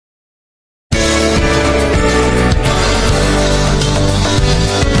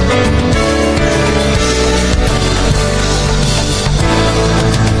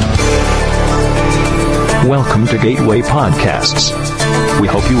to Gateway Podcasts. We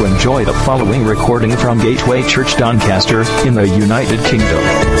hope you enjoy the following recording from Gateway Church Doncaster in the United Kingdom.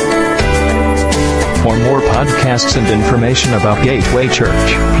 For more podcasts and information about Gateway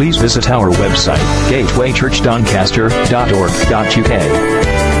Church, please visit our website,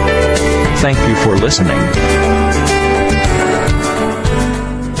 gatewaychurchdoncaster.org.uk. Thank you for listening.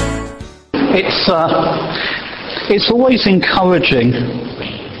 It's always encouraging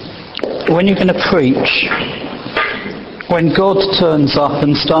when you're going to preach, when God turns up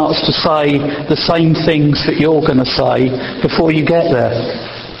and starts to say the same things that you're going to say before you get there.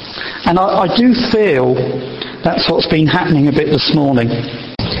 And I do feel that's what's been happening a bit this morning.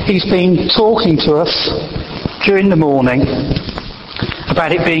 He's been talking to us during the morning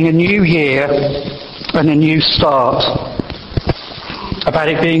about it being a new year and a new start, about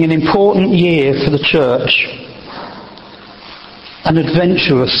it being an important year for the church, an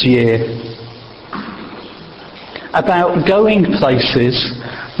adventurous year, about going places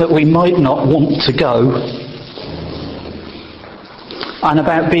that we might not want to go, and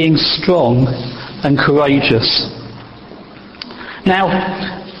about being strong and courageous. Now,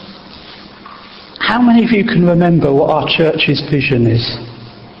 how many of you can remember what our church's vision is?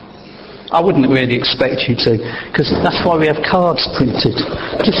 I wouldn't really expect you to, because that's why we have cards printed,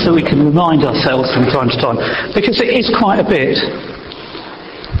 just so we can remind ourselves from time to time, because it is quite a bit.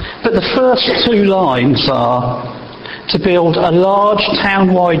 But the first two lines are to build a large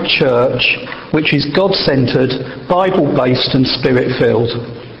town-wide church which is God-centred, Bible-based and Spirit-filled.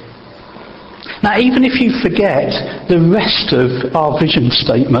 Now, even if you forget the rest of our vision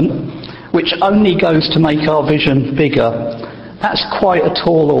statement, which only goes to make our vision bigger, that's quite a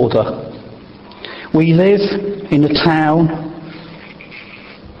tall order. We live in a town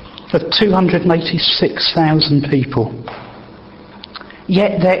of 286,000 people.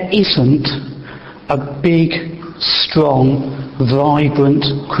 Yet there isn't a big, strong, vibrant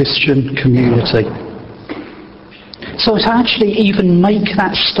Christian community. So to actually even make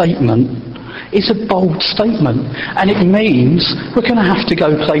that statement is a bold statement. And it means we're going to have to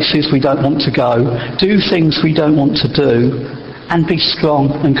go places we don't want to go, do things we don't want to do, and be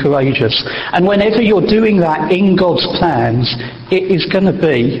strong and courageous. And whenever you're doing that in God's plans, it is going to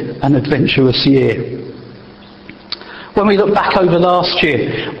be an adventurous year. When we look back over last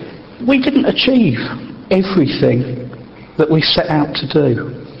year, we didn't achieve everything that we set out to do.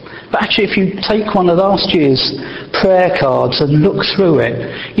 But actually, if you take one of last year's prayer cards and look through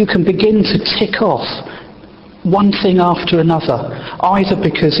it, you can begin to tick off one thing after another, either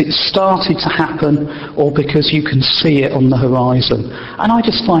because it started to happen or because you can see it on the horizon. And I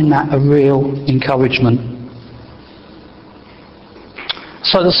just find that a real encouragement.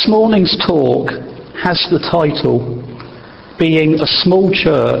 So this morning's talk has the title, Being a Small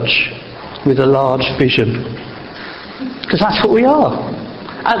Church with a Large Vision. Because that's what we are.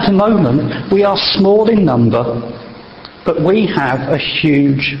 At the moment, we are small in number, but we have a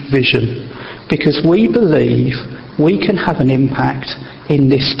huge vision. Because we believe we can have an impact in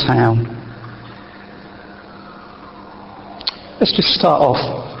this town. Let's just start off.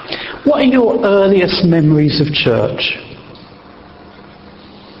 What are your earliest memories of church?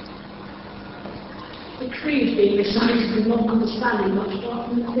 The creed being recited and not understanding much apart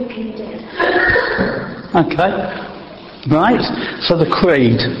from the quick and dead. Okay. Right. So the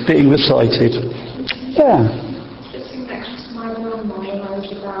creed being recited. Yeah. Just think back to my mum when I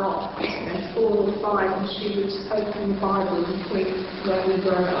was about 4 or 5 and she would open the Bible and quick where we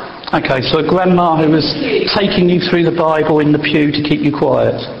were at. Okay, so a grandma who was taking you through the Bible in the pew to keep you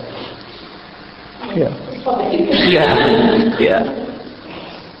quiet. Yeah. Yeah. Yeah.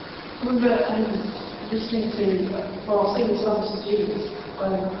 I remember listening to our singing songs to Jesus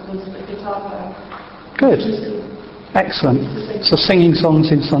with the guitar player. Good. Excellent. So singing songs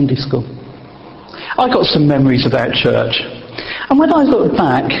in Sunday school. I got some memories about church. And when I look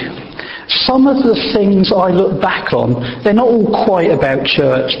back, some of the things I look back on, they're not all quite about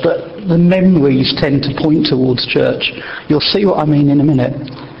church, but the memories tend to point towards church. You'll see what I mean in a minute.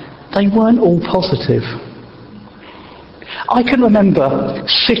 They weren't all positive. I can remember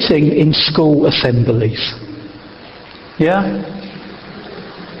sitting in school assemblies. Yeah?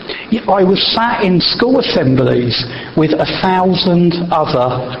 I was sat in school assemblies with 1,000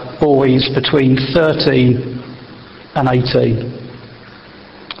 other boys between 13 and 18.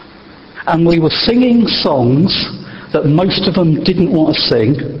 And we were singing songs that most of them didn't want to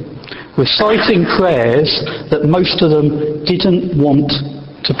sing, reciting prayers that most of them didn't want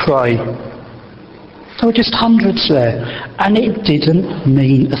to pray. There were just hundreds there, and it didn't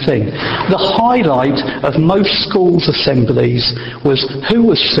mean a thing. The highlight of most schools' assemblies was who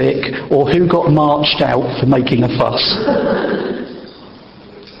was sick or who got marched out for making a fuss.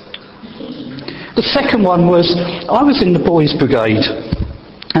 The second one was, I was in the Boys' Brigade.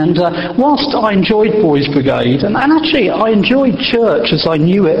 And whilst I enjoyed Boys' Brigade, and actually I enjoyed church as I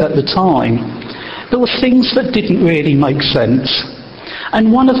knew it at the time, there were things that didn't really make sense.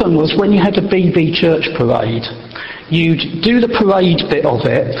 And one of them was when you had a BB church parade, you'd do the parade bit of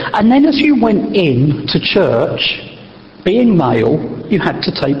it, and then as you went in to church, being male, you had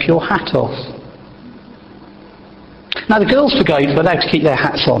to take your hat off. Now the Girls' Brigade were allowed to keep their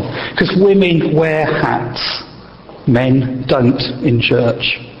hats on, because women wear hats. Men don't in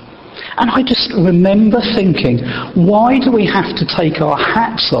church. And I just remember thinking, why do we have to take our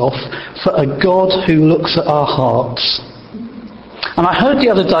hats off for a God who looks at our hearts? And I heard the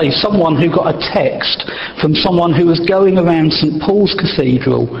other day someone who got a text from someone who was going around St Paul's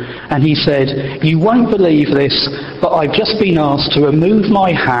Cathedral, and he said, "You won't believe this, but I've just been asked to remove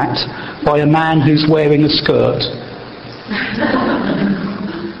my hat by a man who's wearing a skirt."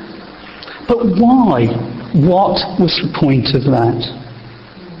 But why? What was the point of that?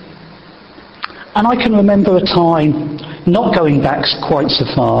 And I can remember a time, not going back quite so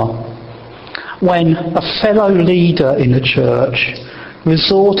far, when a fellow leader in the church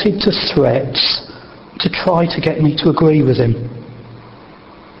resorted to threats to try to get me to agree with him.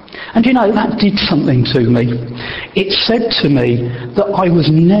 And you know, that did something to me. It said to me that I was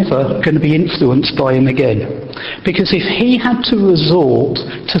never going to be influenced by him again. Because if he had to resort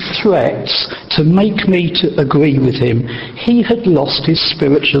to threats to make me to agree with him, he had lost his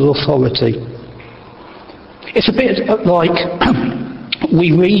spiritual authority. It's a bit like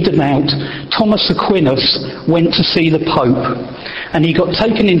we read about Thomas Aquinas went to see the Pope, and he got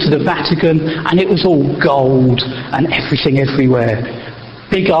taken into the Vatican, and it was all gold and everything everywhere.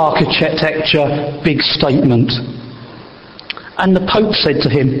 Big architecture, big statement. And the Pope said to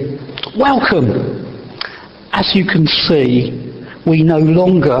him, "Welcome. As you can see, we no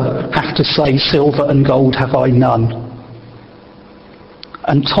longer have to say, 'Silver and gold have I none.'"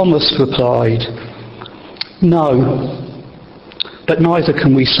 And Thomas replied, "No, but neither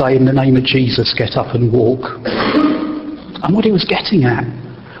can we say, 'In the name of Jesus, get up and walk.'" And what he was getting at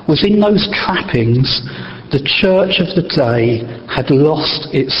was, in those trappings, the church of the day had lost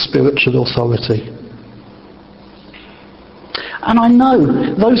its spiritual authority. And I know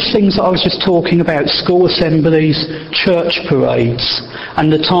those things that I was just talking about, school assemblies, church parades,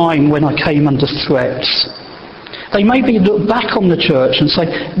 and the time when I came under threats, they maybe look back on the church and say,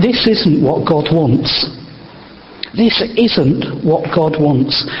 this isn't what God wants. This isn't what God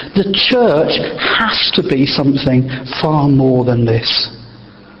wants. The church has to be something far more than this.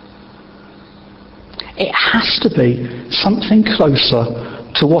 It has to be something closer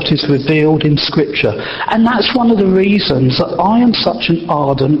to what is revealed in Scripture. And that's one of the reasons that I am such an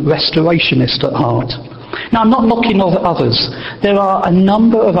ardent restorationist at heart. Now, I'm not knocking others. There are a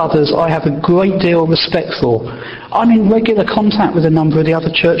number of others I have a great deal of respect for. I'm in regular contact with a number of the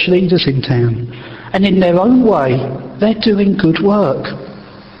other church leaders in town. And in their own way, they're doing good work.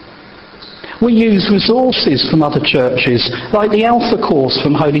 We use resources from other churches, like the Alpha course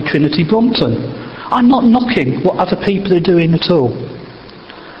from Holy Trinity Brompton. I'm not knocking what other people are doing at all.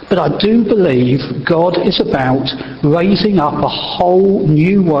 But I do believe God is about raising up a whole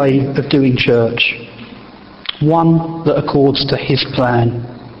new way of doing church. One that accords to his plan.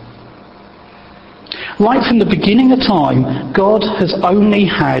 Right from the beginning of time, God has only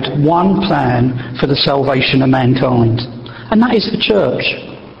had one plan for the salvation of mankind. And that is the church.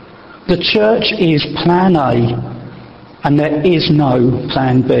 The church is plan A, and there is no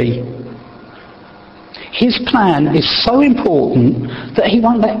plan B. His plan is so important that he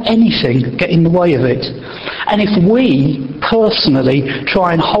won't let anything get in the way of it. And if we personally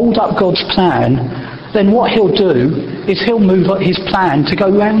try and hold up God's plan, then what he'll do is he'll move his plan to go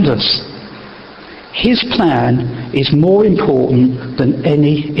round us. His plan is more important than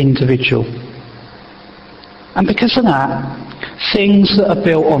any individual. And because of that, things that are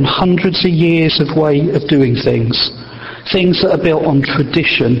built on hundreds of years of way of doing things, things that are built on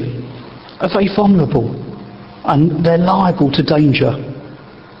tradition, are very vulnerable, and they're liable to danger.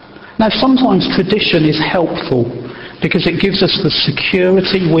 Now, sometimes tradition is helpful because it gives us the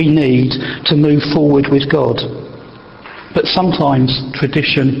security we need to move forward with God. But sometimes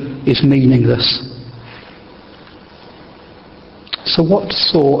tradition is meaningless. So what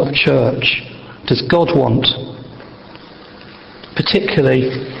sort of church does God want,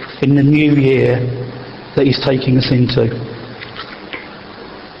 particularly in the new year that he's taking us into?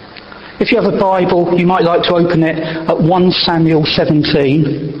 If you have a Bible, you might like to open it at 1 Samuel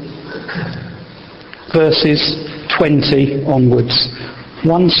 17, verses 20 onwards.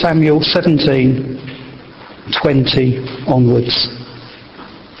 1 Samuel 17, 20 onwards.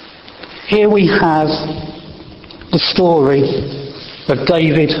 Here we have the story of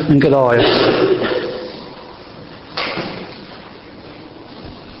David and Goliath.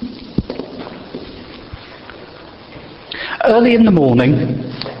 Early in the morning,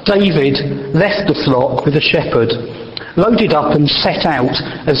 David left the flock with a shepherd, loaded up and set out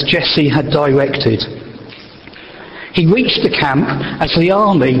as Jesse had directed. He reached the camp as the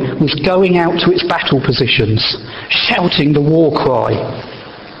army was going out to its battle positions, shouting the war cry.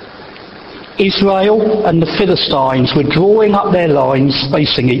 Israel and the Philistines were drawing up their lines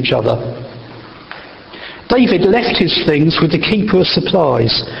facing each other. David left his things with the keeper of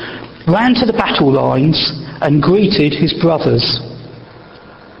supplies, ran to the battle lines and greeted his brothers.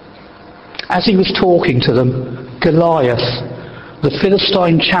 As he was talking to them, Goliath, the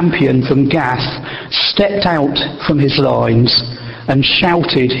Philistine champion from Gath, stepped out from his lines and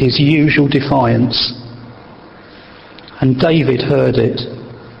shouted his usual defiance. And David heard it.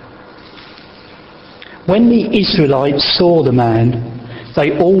 When the Israelites saw the man,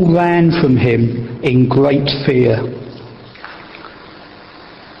 they all ran from him in great fear.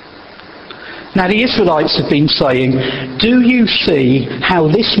 Now the Israelites have been saying, "Do you see how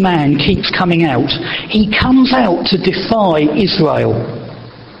this man keeps coming out? He comes out to defy Israel.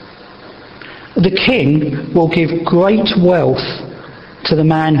 The king will give great wealth to the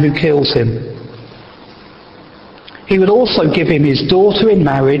man who kills him. He will also give him his daughter in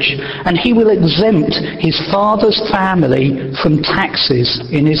marriage, and he will exempt his father's family from taxes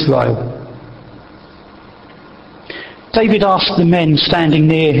in Israel." David asked the men standing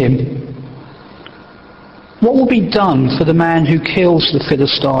near him, "What will be done for the man who kills the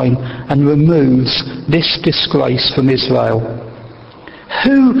Philistine and removes this disgrace from Israel?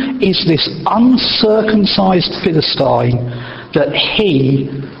 Who is this uncircumcised Philistine that he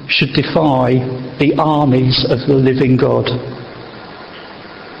should defy the armies of the living God?"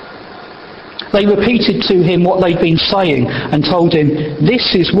 They repeated to him what they'd been saying and told him,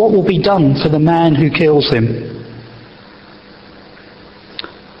 "This is what will be done for the man who kills him."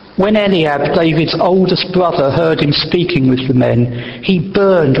 When Eliab, David's oldest brother, heard him speaking with the men, he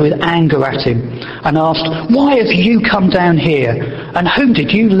burned with anger at him and asked, "Why have you come down here? And whom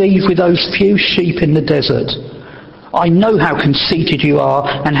did you leave with those few sheep in the desert? I know how conceited you are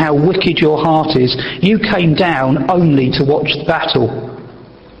and how wicked your heart is. You came down only to watch the battle."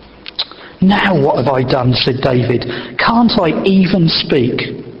 "Now what have I done?" said David. "Can't I even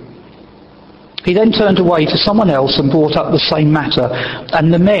speak?" He then turned away to someone else and brought up the same matter,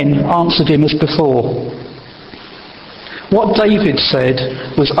 and the men answered him as before. What David said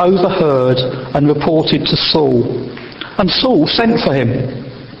was overheard and reported to Saul, and Saul sent for him.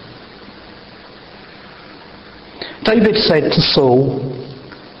 David said to Saul,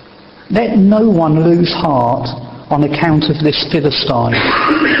 "Let no one lose heart on account of this Philistine.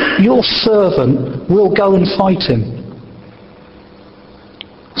 Your servant will go and fight him."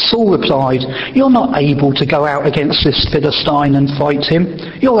 Saul replied, "You're not able to go out against this Philistine and fight him.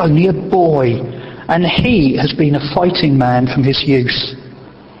 You're only a boy, and he has been a fighting man from his youth."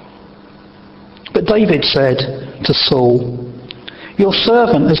 But David said to Saul, "Your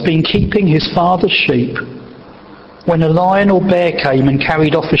servant has been keeping his father's sheep. When a lion or bear came and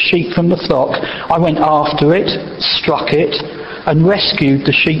carried off a sheep from the flock, I went after it, struck it, and rescued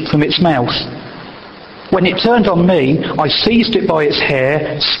the sheep from its mouth. When it turned on me, I seized it by its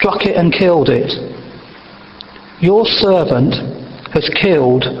hair, struck it and killed it. Your servant has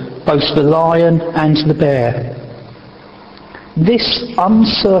killed both the lion and the bear. This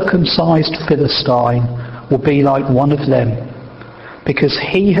uncircumcised Philistine will be like one of them, because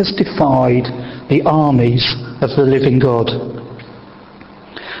he has defied the armies of the living God.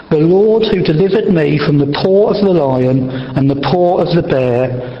 The Lord who delivered me from the paw of the lion and the paw of the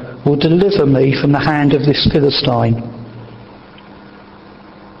bear will deliver me from the hand of this Philistine."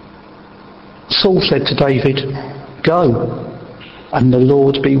 Saul said to David, "Go, and the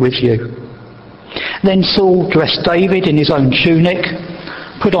Lord be with you." Then Saul dressed David in his own tunic,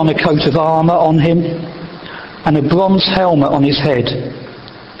 put on a coat of armour on him, and a bronze helmet on his head.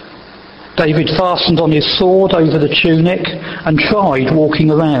 David fastened on his sword over the tunic and tried walking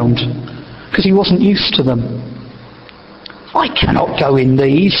around, because he wasn't used to them. "I cannot go in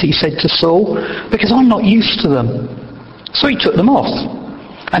these," he said to Saul, "because I'm not used to them." So he took them off,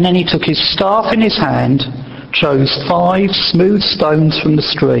 and then he took his staff in his hand, chose 5 smooth stones from the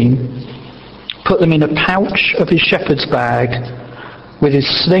stream, put them in a pouch of his shepherd's bag, With his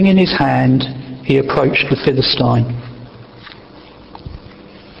sling in his hand, he approached the Philistine.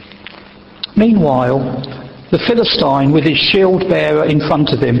 Meanwhile, the Philistine, with his shield bearer in front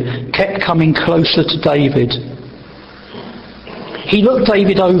of him, kept coming closer to David. He looked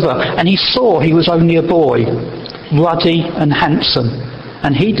David over, and he saw he was only a boy, ruddy and handsome,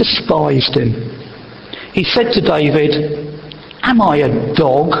 and he despised him. He said to David, "Am I a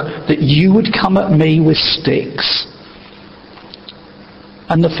dog that you would come at me with sticks?"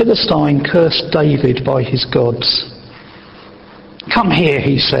 And the Philistine cursed David by his gods. "Come here,"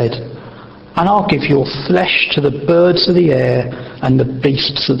 he said, "and I'll give your flesh to the birds of the air and the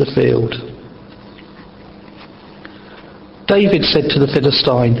beasts of the field." David said to the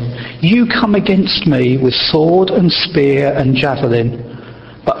Philistine, "You come against me with sword and spear and javelin,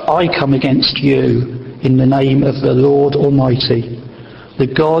 but I come against you in the name of the Lord Almighty, the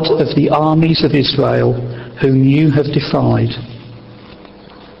God of the armies of Israel, whom you have defied.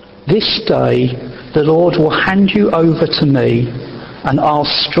 This day the Lord will hand you over to me, and I'll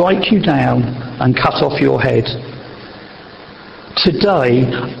strike you down and cut off your head. Today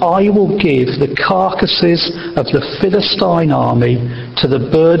I will give the carcasses of the Philistine army to the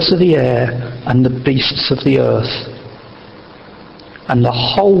birds of the air and the beasts of the earth. And the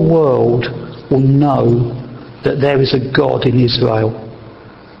whole world will know that there is a God in Israel.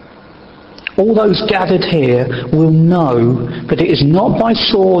 All those gathered here will know that it is not by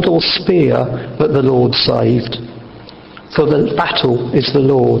sword or spear that the Lord saved, for the battle is the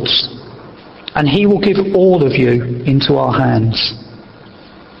Lord's, and he will give all of you into our hands."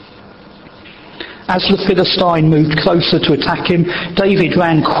 As the Philistine moved closer to attack him, David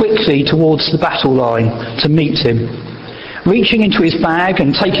ran quickly towards the battle line to meet him. Reaching into his bag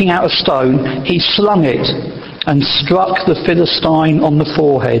and taking out a stone, he slung it and struck the Philistine on the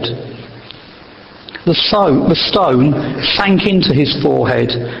forehead. The stone sank into his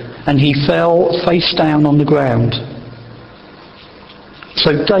forehead, and he fell face down on the ground.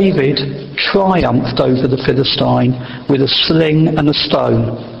 So David triumphed over the Philistine with a sling and a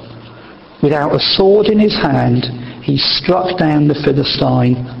stone. Without a sword in his hand, he struck down the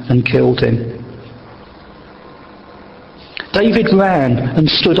Philistine and killed him. David ran and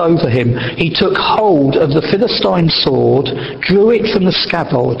stood over him. He took hold of the Philistine's sword, drew it from the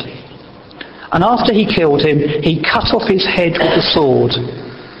scabbard, and after he killed him, he cut off his head with the sword.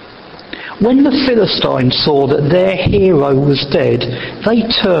 When the Philistines saw that their hero was dead, they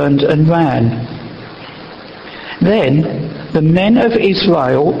turned and ran. Then the men of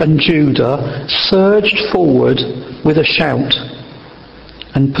Israel and Judah surged forward with a shout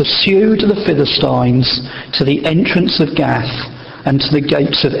and pursued the Philistines to the entrance of Gath and to the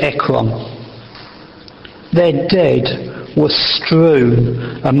gates of Ekron. Their dead were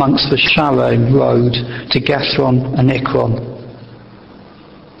strewn amongst the Sharon road to Gathron and Ekron.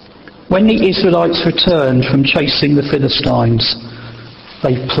 When the Israelites returned from chasing the Philistines,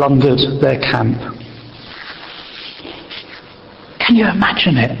 they plundered their camp. Can you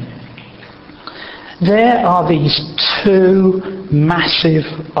imagine it? There are these two massive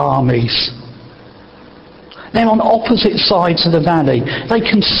armies. They're on opposite sides of the valley. They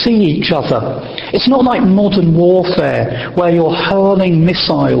can see each other. It's not like modern warfare where you're hurling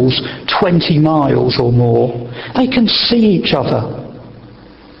missiles 20 miles or more. They can see each other.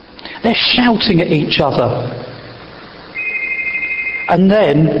 They're shouting at each other. And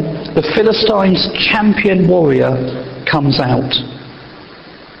then the Philistines' champion warrior comes out.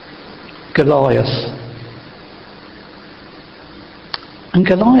 Goliath. And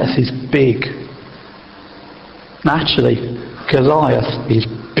Goliath is big. Actually, Goliath is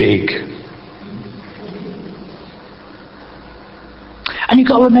big. And you've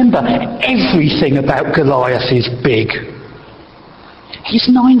got to remember, everything about Goliath is big. He's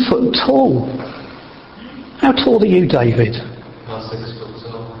 9 foot tall. How tall are you, David? 6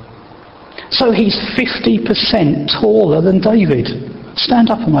 foot tall. So he's 50% taller than David. Stand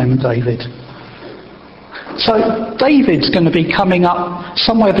up a moment, David. So David's going to be coming up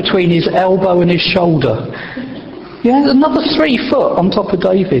somewhere between his elbow and his shoulder. Yeah, another 3 foot on top of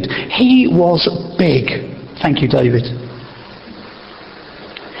David. He was big. Thank you, David.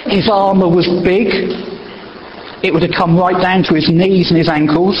 His armour was big. It would have come right down to his knees and his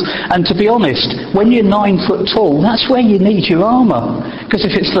ankles. And to be honest, when you're 9 foot tall, that's where you need your armour. Because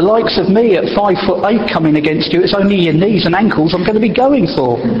if it's the likes of me at 5'8" coming against you, it's only your knees and ankles I'm going to be going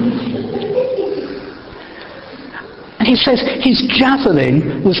for. And he says his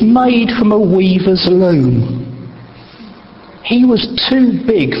javelin was made from a weaver's loom. He was too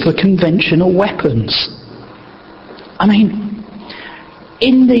big for conventional weapons. I mean,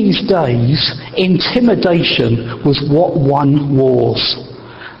 In these days, intimidation was what won wars.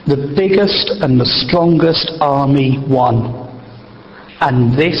 The biggest and the strongest army won.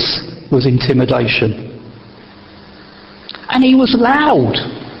 And this was intimidation. And he was loud.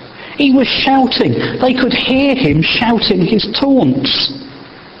 He was shouting. They could hear him shouting his taunts.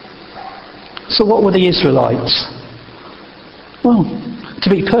 So what were the Israelites? Well, to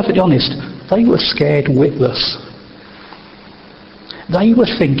be perfectly honest, they were scared witless. They were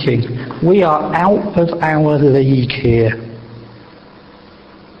thinking, we are out of our league here.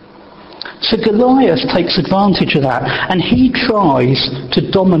 So Goliath takes advantage of that, and he tries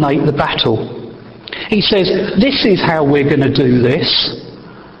to dominate the battle. He says, this is how we're going to do this.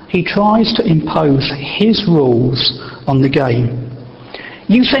 He tries to impose his rules on the game.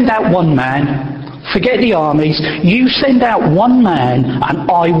 You send out one man, forget the armies, you send out one man and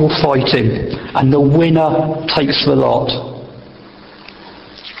I will fight him, and the winner takes the lot.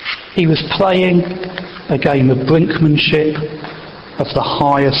 He was playing a game of brinkmanship of the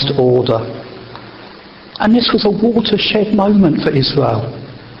highest order. And this was a watershed moment for Israel.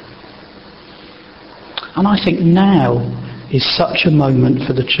 And I think now is such a moment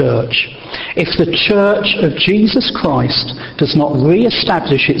for the church. If the church of Jesus Christ does not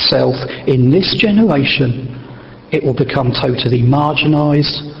re-establish itself in this generation, it will become totally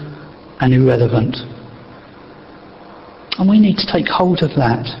marginalised and irrelevant. And we need to take hold of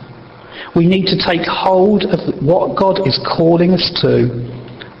that. We need to take hold of what God is calling us to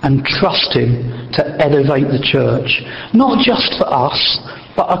and trust him to elevate the church, not just for us,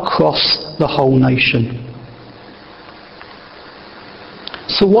 but across the whole nation.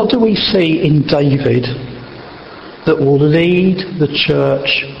 So what do we see in David that will lead the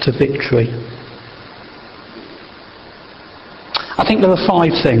church to victory? I think there are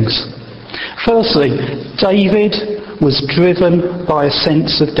 5 things. Firstly, David was driven by a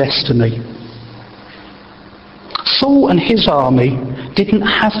sense of destiny. Saul and his army didn't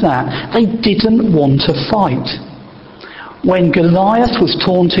have that. They didn't want to fight. When Goliath was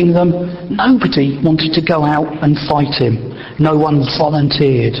taunting them, nobody wanted to go out and fight him. No one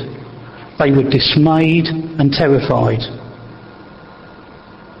volunteered. They were dismayed and terrified.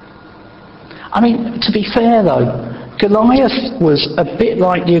 I mean, to be fair though, Goliath was a bit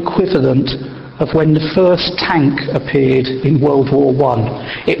like the equivalent of when the first tank appeared in World War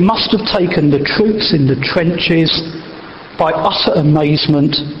I. It must have taken the troops in the trenches by utter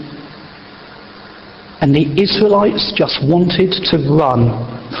amazement, and the Israelites just wanted to run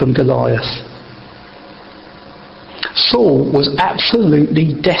from Goliath. Saul was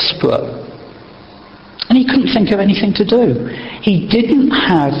absolutely desperate, and he couldn't think of anything to do. He didn't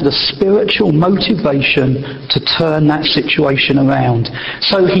have the spiritual motivation to turn that situation around.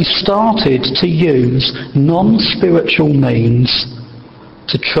 So he started to use non-spiritual means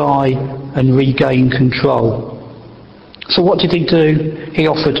to try and regain control. So what did he do? He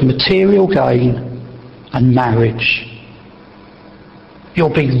offered material gain and marriage.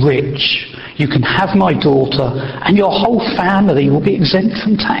 You'll be rich. You can have my daughter, and your whole family will be exempt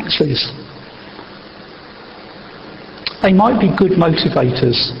from taxes. They might be good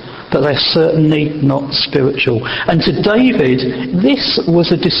motivators, but they're certainly not spiritual. And to David, this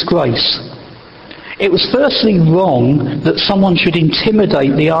was a disgrace. It was firstly wrong that someone should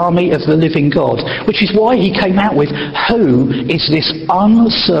intimidate the army of the living God, which is why he came out with, who is this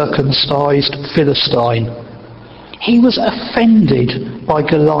uncircumcised Philistine? He was offended by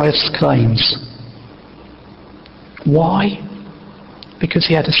Goliath's claims. Why? Because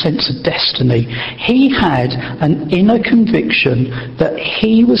he had a sense of destiny. He had an inner conviction that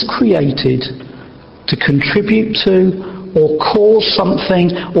he was created to contribute to or cause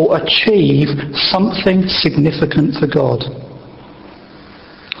something or achieve something significant for God.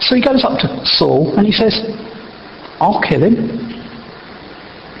 So he goes up to Saul and he says, I'll kill him.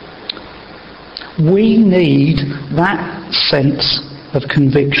 We need that sense of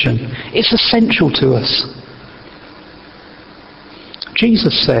conviction. It's essential to us.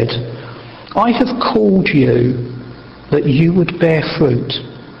 Jesus said, I have called you that you would bear fruit.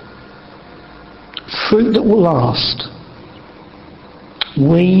 Fruit that will last.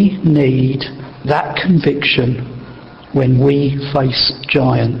 We need that conviction when we face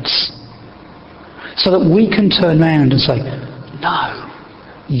giants. So that we can turn around and say, no,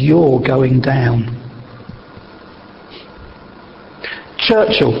 you're going down.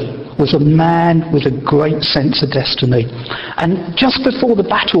 Churchill was a man with a great sense of destiny. And just before the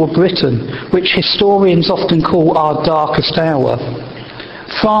Battle of Britain, which historians often call our darkest hour,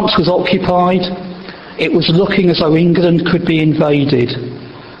 France was occupied. It was looking as though England could be invaded.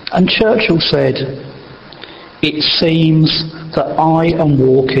 And Churchill said, it seems that I am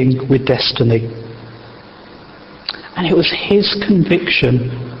walking with destiny. And it was his conviction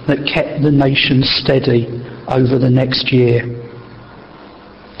that kept the nation steady over the next year.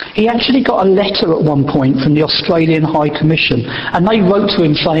 He actually got a letter at one point from the Australian High Commission, and they wrote to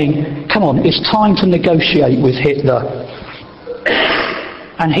him saying, come on, it's time to negotiate with Hitler.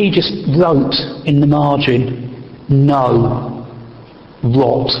 And he just wrote in the margin, no,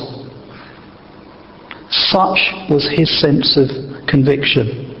 rot. Such was his sense of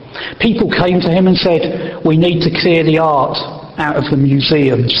conviction. People came to him and said, we need to clear the art out of the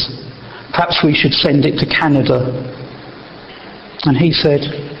museums. Perhaps we should send it to Canada. And he said,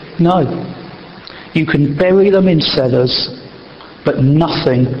 no, you can bury them in cellars, but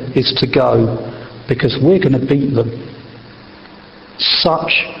nothing is to go, because we're going to beat them.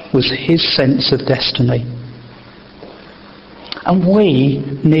 Such was his sense of destiny. And we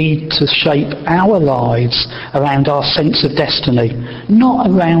need to shape our lives around our sense of destiny,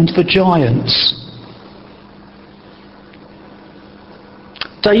 not around the giants.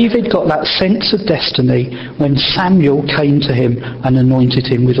 David got that sense of destiny when Samuel came to him and anointed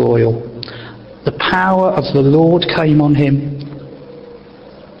him with oil. The power of the Lord came on him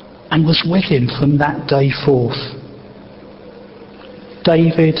and was with him from that day forth.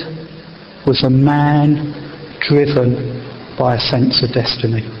 David was a man driven by a sense of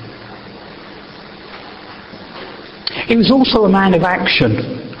destiny. He was also a man of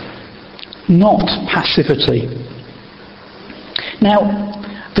action, not passivity. Now,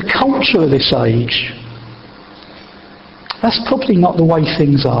 the culture of this age, that's probably not the way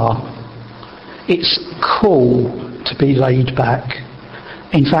things are. It's cool to be laid back.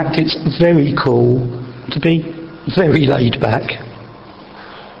 In fact, it's very cool to be very laid back.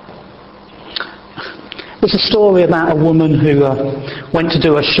 There's a story about a woman who went to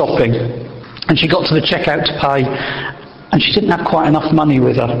do her shopping, and she got to the checkout to pay, and she didn't have quite enough money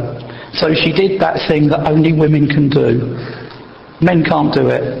with her. So she did that thing that only women can do. Men can't do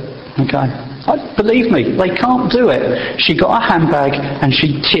it. Okay? Believe me, they can't do it. She got a handbag and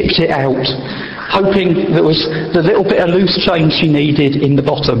she tipped it out, hoping there was the little bit of loose change she needed in the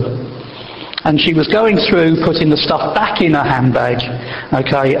bottom. And she was going through, putting the stuff back in her handbag,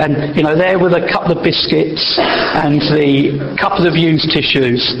 okay, and, there were a couple of biscuits and the couple of used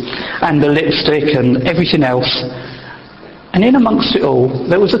tissues and the lipstick and everything else. And in amongst it all,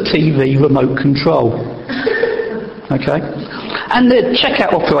 there was a TV remote control, okay. And the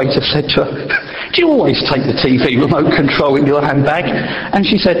checkout operator said to her, do you always take the TV remote control in your handbag? And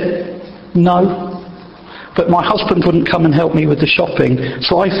she said, no. But my husband wouldn't come and help me with the shopping,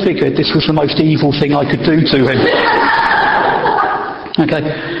 so I figured this was the most evil thing I could do to him. Okay.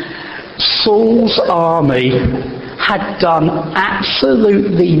 Saul's army had done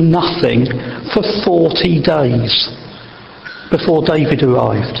absolutely nothing for 40 days before David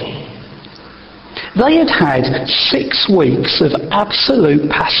arrived. They had had 6 weeks of absolute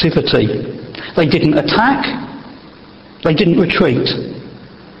passivity. They didn't attack. They didn't retreat.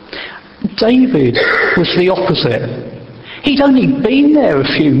 David was the opposite. He'd only been there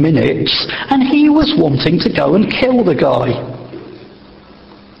a few minutes and he was wanting to go and kill the guy.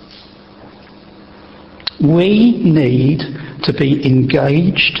 We need to be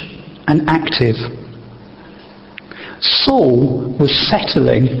engaged and active. Saul was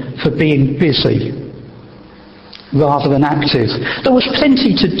settling for being busy rather than active. There was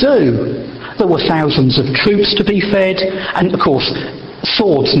plenty to do. There were thousands of troops to be fed, and of course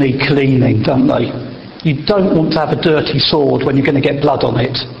swords need cleaning, don't they? You don't want to have a dirty sword when you're going to get blood on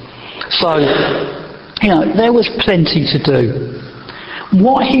it. So, there was plenty to do.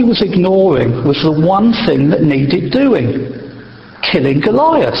 What he was ignoring was the one thing that needed doing: killing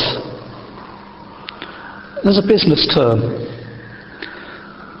Goliath. There's a business term.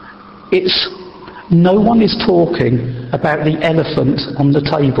 It's no one is talking about the elephant on the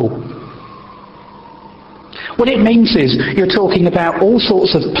table. What it means is you're talking about all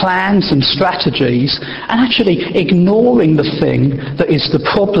sorts of plans and strategies and actually ignoring the thing that is the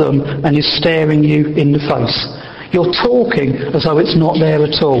problem and is staring you in the face. You're talking as though it's not there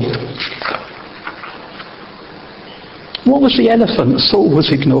at all. What was the elephant Saul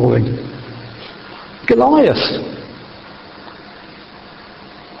was ignoring? Goliath.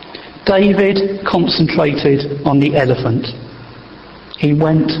 David concentrated on the elephant. He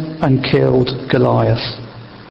went and killed Goliath.